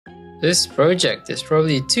This project is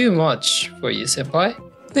probably too much for you, senpai.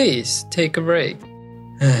 Please, take a break.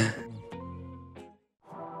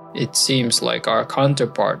 It seems like our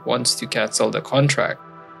counterpart wants to cancel the contract.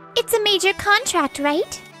 It's a major contract,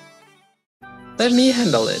 right? Let me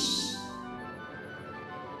handle it.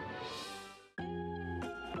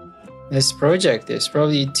 This project is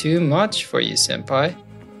probably too much for you, senpai.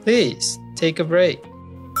 Please, take a break.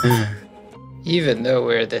 Even though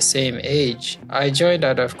we're the same age, I joined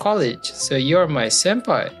out of college, so you're my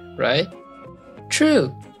senpai, right?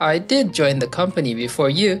 True, I did join the company before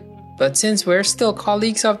you, but since we're still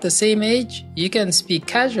colleagues of the same age, you can speak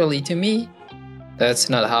casually to me. That's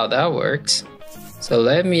not how that works. So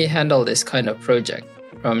let me handle this kind of project.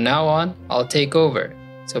 From now on, I'll take over,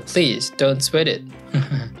 so please don't sweat it.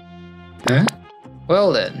 Huh?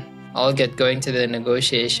 Well then, I'll get going to the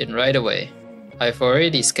negotiation right away. I've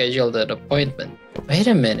already scheduled an appointment. Wait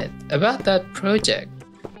a minute, about that project.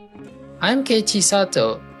 I'm Keiichi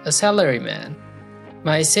Sato, a salaryman.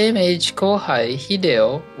 My same-age kohai,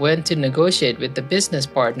 Hideo, went to negotiate with the business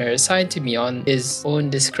partner assigned to me on his own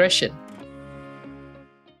discretion.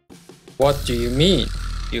 What do you mean?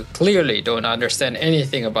 You clearly don't understand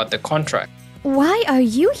anything about the contract. Why are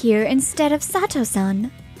you here instead of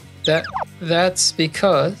Sato-san? That's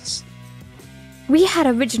because... We had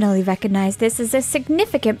originally recognized this as a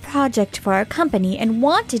significant project for our company and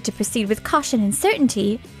wanted to proceed with caution and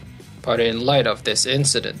certainty. But in light of this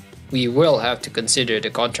incident, we will have to consider the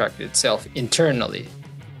contract itself internally.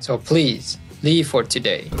 So please, leave for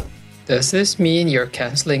today. Does this mean you're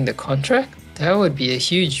canceling the contract? That would be a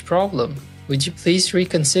huge problem. Would you please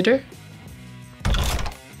reconsider?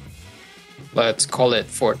 Let's call it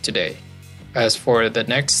for today. As for the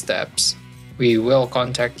next steps, we will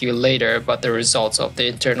contact you later about the results of the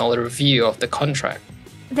internal review of the contract.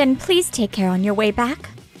 Then please take care on your way back.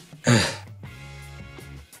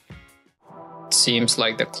 Seems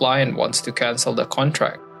like the client wants to cancel the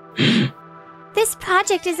contract. This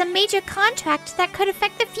project is a major contract that could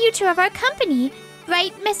affect the future of our company,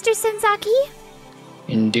 right, Mr. Senzaki?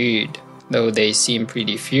 Indeed, though they seem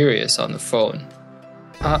pretty furious on the phone.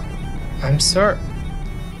 I'm sorry.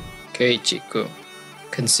 Keiichi-kun,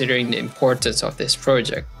 considering the importance of this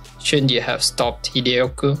project, shouldn't you have stopped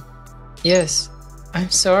Hideo-kun? Yes, I'm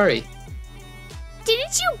sorry.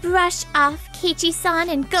 Didn't you brush off Keiichi-san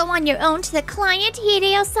and go on your own to the client,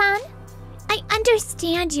 Hideo-san? I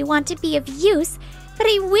understand you want to be of use, but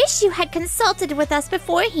I wish you had consulted with us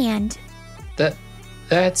beforehand.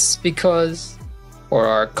 That's because... For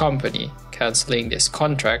our company, canceling this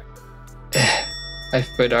contract, I've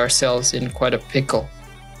put ourselves in quite a pickle.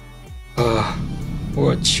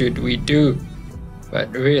 What should we do?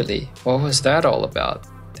 But really, what was that all about?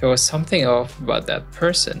 There was something off about that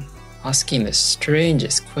person, asking the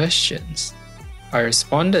strangest questions. I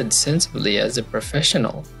responded sensibly as a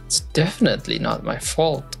professional. It's definitely not my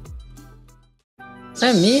fault.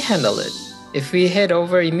 Let me handle it. If we head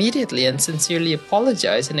over immediately and sincerely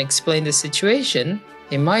apologize and explain the situation,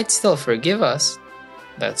 they might still forgive us.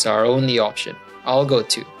 That's our only option. I'll go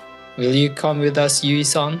too. Will you come with us,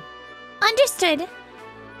 Yui-san? Understood.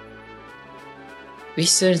 We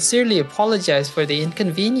sincerely apologize for the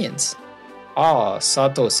inconvenience. Ah,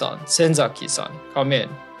 Sato-san, Senzaki-san, come in.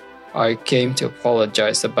 I came to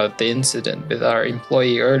apologize about the incident with our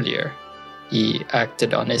employee earlier. He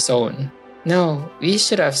acted on his own. No, we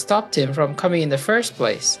should have stopped him from coming in the first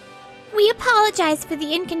place. We apologize for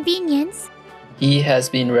the inconvenience. He has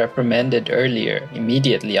been reprimanded earlier,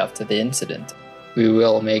 immediately after the incident. We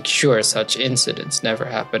will make sure such incidents never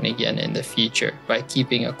happen again in the future by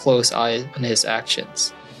keeping a close eye on his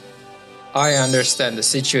actions. I understand the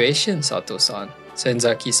situation, Sato-san.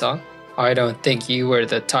 Senzaki-san, I don't think you were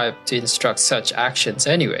the type to instruct such actions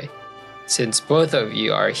anyway. Since both of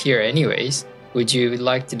you are here anyways, would you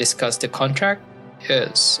like to discuss the contract?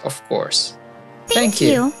 Yes, of course. Thank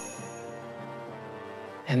you.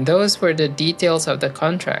 And those were the details of the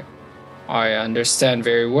contract. I understand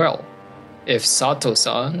very well. If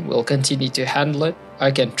Sato-san will continue to handle it, I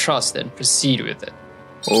can trust and proceed with it.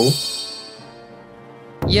 Oh?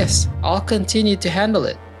 Yes, I'll continue to handle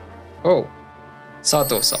it. Oh,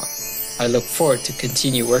 Sato-san, I look forward to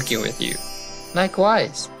continue working with you.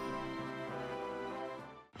 Likewise.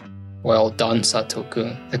 Well done,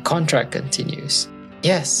 Sato-kun. The contract continues.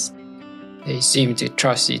 Yes. They seem to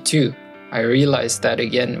trust you too. I realized that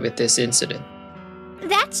again with this incident.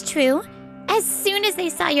 That's true. As soon as they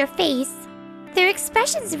saw your face, their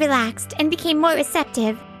expressions relaxed and became more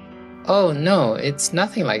receptive. Oh no, it's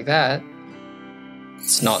nothing like that.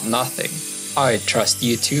 It's not nothing. I trust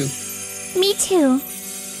you too. Me too.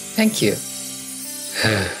 Thank you.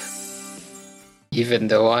 Even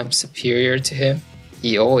though I'm superior to him,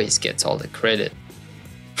 he always gets all the credit.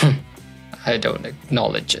 I don't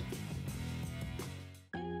acknowledge it.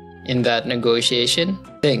 In that negotiation,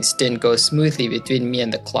 things didn't go smoothly between me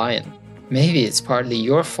and the client. Maybe it's partly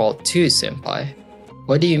your fault too, senpai.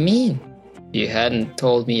 What do you mean? If you hadn't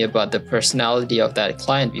told me about the personality of that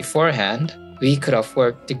client beforehand, we could have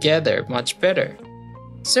worked together much better.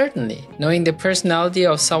 Certainly, knowing the personality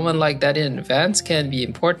of someone like that in advance can be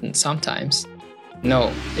important sometimes.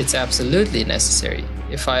 No, it's absolutely necessary.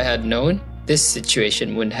 If I had known, this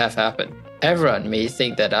situation wouldn't have happened. Everyone may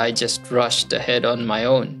think that I just rushed ahead on my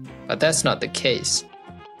own, but that's not the case.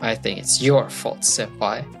 I think it's your fault,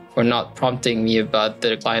 senpai, for not prompting me about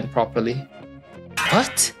the client properly.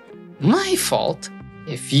 What? My fault?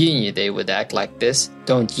 If you knew they would act like this,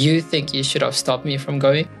 don't you think you should have stopped me from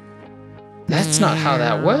going? That's not how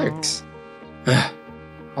that works.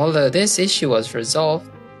 Although this issue was resolved,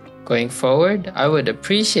 going forward, I would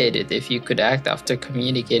appreciate it if you could act after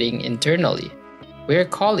communicating internally. We're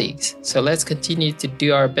colleagues, so let's continue to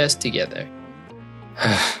do our best together.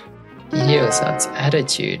 Hideo-san's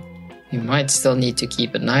attitude. We might still need to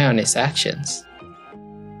keep an eye on his actions.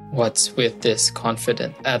 What's with this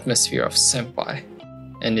confident atmosphere of senpai?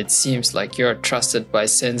 And it seems like you're trusted by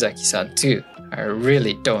Senzaki-san too. I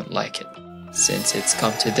really don't like it. Since it's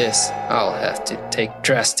come to this, I'll have to take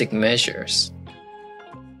drastic measures.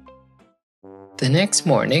 The next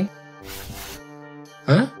morning...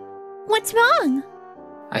 Huh? What's wrong?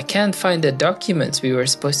 I can't find the documents we were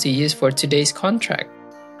supposed to use for today's contract.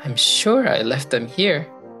 I'm sure I left them here.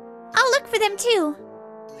 I'll look for them too.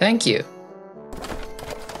 Thank you.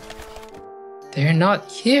 They're not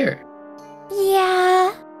here.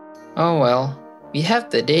 Yeah. Oh well, we have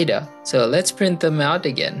the data, so let's print them out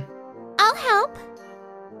again. I'll help.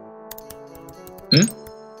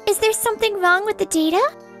 Is there something wrong with the data?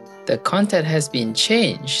 The content has been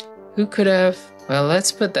changed. Who could have? Well,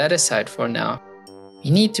 let's put that aside for now. We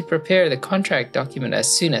need to prepare the contract document as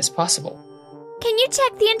soon as possible. Can you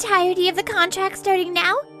check the entirety of the contract starting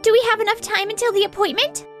now? Do we have enough time until the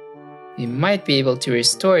appointment? We might be able to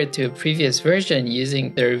restore it to a previous version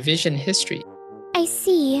using the revision history. I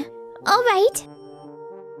see. All right.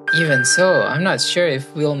 Even so, I'm not sure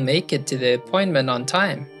if we'll make it to the appointment on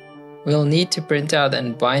time. We'll need to print out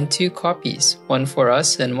and bind 2 copies, one for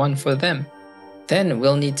us and one for them. Then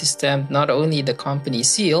we'll need to stamp not only the company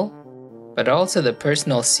seal, but also the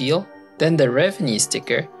personal seal, then the revenue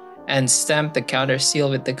sticker, and stamp the counter seal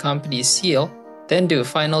with the company's seal, then do a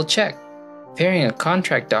final check. Preparing a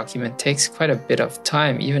contract document takes quite a bit of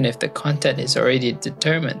time even if the content is already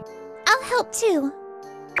determined. I'll help too.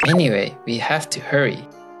 Anyway, we have to hurry.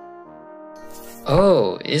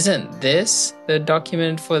 Oh, isn't this the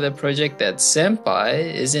document for the project that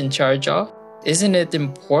Senpai is in charge of? Isn't it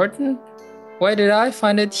important? Why did I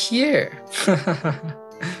find it here?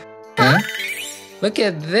 Huh? Look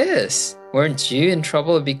at this! Weren't you in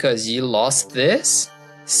trouble because you lost this?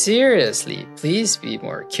 Seriously, please be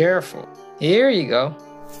more careful. Here you go.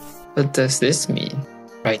 What does this mean?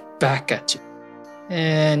 Right back at you.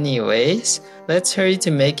 Anyways, let's hurry to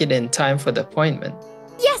make it in time for the appointment.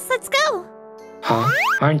 Yes, let's go! Huh?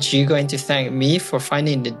 Aren't you going to thank me for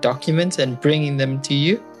finding the documents and bringing them to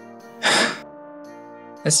you?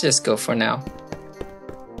 Let's just go for now.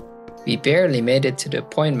 We barely made it to the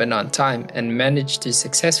appointment on time and managed to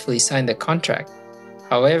successfully sign the contract.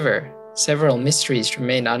 However, several mysteries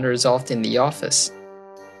remain unresolved in the office.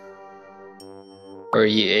 Were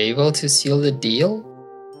you able to seal the deal?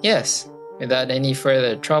 Yes, without any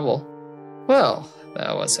further trouble. Well,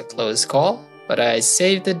 that was a close call, but I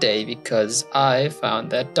saved the day because I found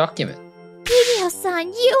that document. Hideo-san,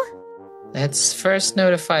 you... Let's first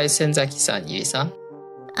notify Senzaki-san, Yui-san.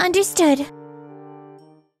 Understood.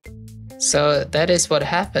 So that is what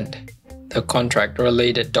happened. The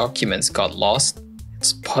contract-related documents got lost.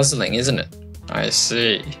 It's puzzling, isn't it? I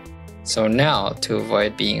see. So now, to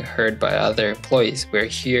avoid being heard by other employees, we're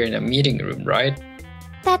here in a meeting room, right?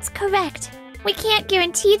 That's correct. We can't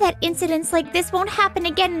guarantee that incidents like this won't happen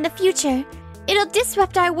again in the future. It'll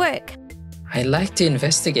disrupt our work. I'd like to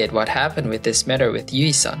investigate what happened with this matter with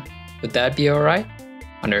Yui-san. Would that be alright?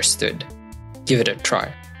 Understood. Give it a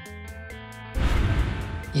try.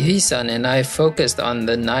 Yui-san and I focused on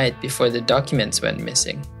the night before the documents went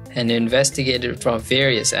missing and investigated from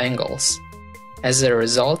various angles. As a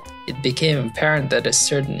result, it became apparent that a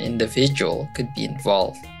certain individual could be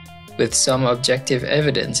involved. With some objective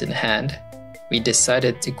evidence in hand, we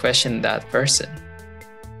decided to question that person.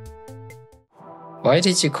 Why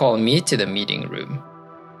did you call me to the meeting room?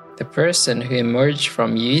 The person who emerged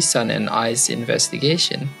from Yui-san and I's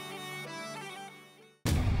investigation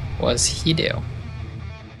was Hideo.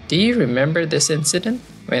 do you remember this incident?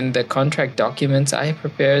 When the contract documents I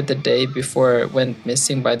prepared the day before went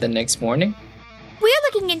missing by the next morning? We're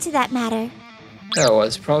looking into that matter. That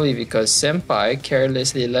was probably because Senpai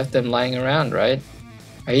carelessly left them lying around, right?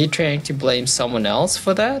 Are you trying to blame someone else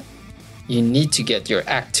for that? You need to get your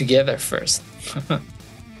act together first.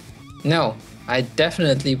 No, I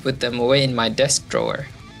definitely put them away in my desk drawer.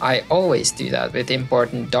 I always do that with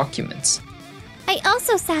important documents. I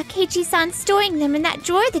also saw Keiichi-san storing them in that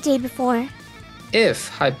drawer the day before. If,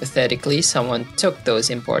 hypothetically, someone took those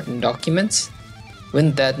important documents,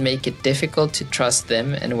 wouldn't that make it difficult to trust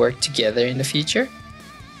them and work together in the future?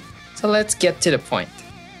 So let's get to the point.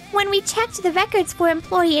 When we checked the records for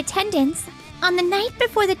employee attendance, on the night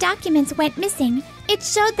before the documents went missing, it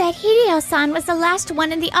showed that Hideo-san was the last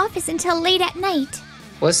one in the office until late at night.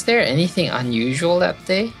 Was there anything unusual that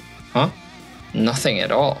day? Huh? Nothing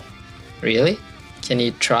at all. Really? Can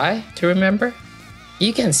you try to remember?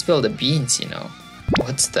 You can spill the beans, you know.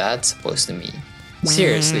 What's that supposed to mean?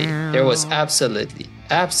 Seriously, there was absolutely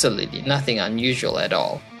nothing unusual at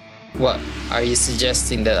all. What, are you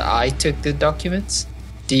suggesting that I took the documents?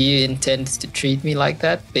 Do you intend to treat me like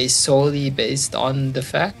that, solely based on the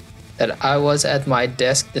fact that I was at my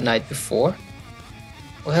desk the night before?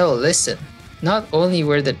 Well, listen, not only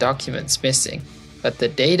were the documents missing, but the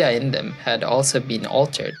data in them had also been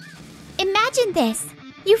altered. Imagine this.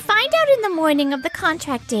 You find out in the morning of the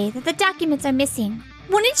contract day that the documents are missing.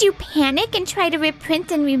 Wouldn't you panic and try to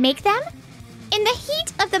reprint and remake them? In the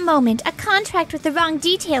heat of the moment, a contract with the wrong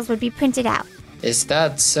details would be printed out. Is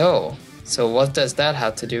that so? So what does that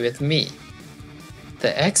have to do with me?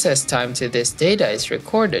 The access time to this data is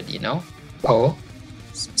recorded, you know? Oh?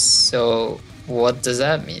 So what does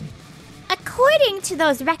that mean? According to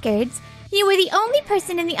those records, you were the only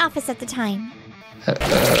person in the office at the time. But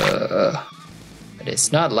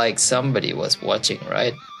it's not like somebody was watching,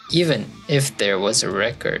 right? Even if there was a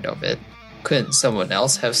record of it, couldn't someone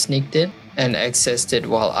else have sneaked in and accessed it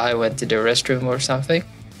while I went to the restroom or something?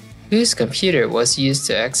 Whose computer was used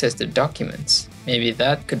to access the documents? Maybe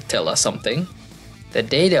that could tell us something. The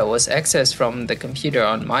data was accessed from the computer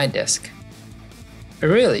on my desk.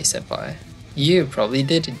 Really, Senpai? You probably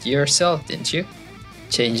did it yourself, didn't you?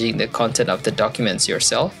 Changing the content of the documents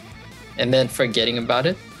yourself? And then forgetting about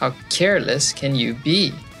it? How careless can you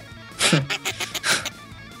be?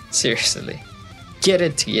 Seriously, get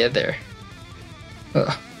it together.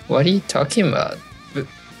 What are you talking about?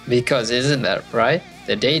 Because isn't that right?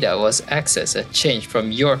 The data was accessed and changed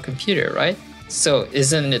from your computer, right? So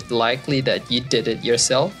isn't it likely that you did it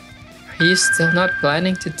yourself? Are you still not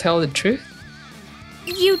planning to tell the truth?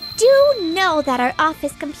 You do know that our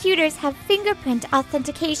office computers have fingerprint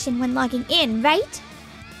authentication when logging in, right?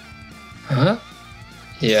 Huh?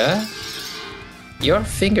 Yeah? Your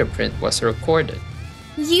fingerprint was recorded.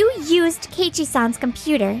 You used Keiichi-san's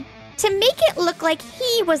computer to make it look like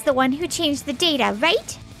he was the one who changed the data,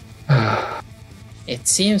 right? It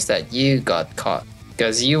seems that you got caught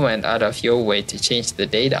because you went out of your way to change the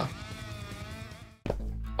data.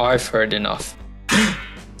 I've heard enough.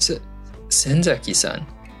 Senzaki-san,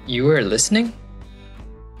 you were listening?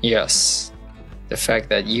 Yes. The fact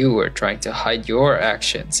that you were trying to hide your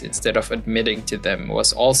actions instead of admitting to them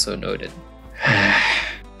was also noted.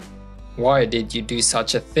 Why did you do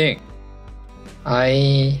such a thing?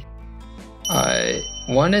 I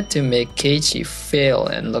wanted to make Keiichi fail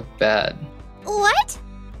and look bad. What?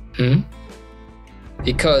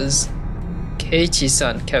 Because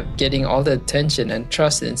Keiichi-san kept getting all the attention and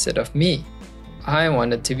trust instead of me. I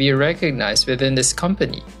wanted to be recognized within this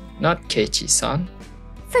company, not Keiichi-san.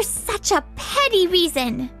 For such a petty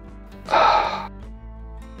reason.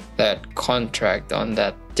 That contract on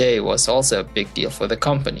that day was also a big deal for the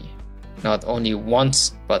company. Not only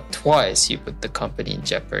once, but twice you put the company in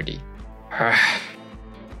jeopardy.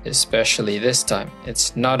 Especially this time,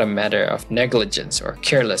 it's not a matter of negligence or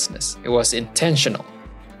carelessness. It was intentional.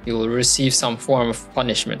 You will receive some form of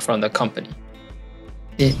punishment from the company.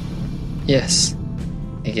 Yes,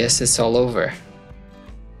 I guess it's all over.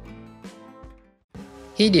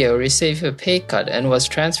 Hideo received a pay cut and was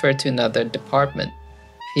transferred to another department.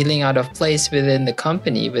 Feeling out of place within the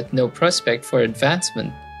company with no prospect for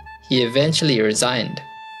advancement, he eventually resigned.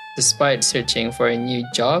 Despite searching for a new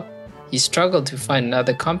job, he struggled to find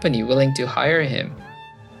another company willing to hire him.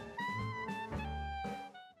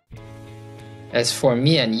 As for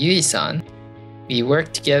me and Yui-san, we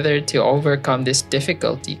worked together to overcome this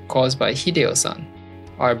difficulty caused by Hideo-san.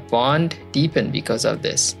 Our bond deepened because of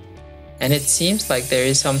this. And it seems like there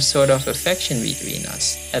is some sort of affection between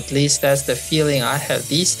us. At least that's the feeling I have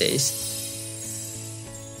these days.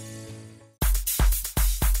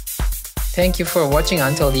 thank you for watching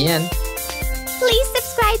until the end. Please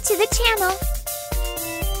subscribe to the channel.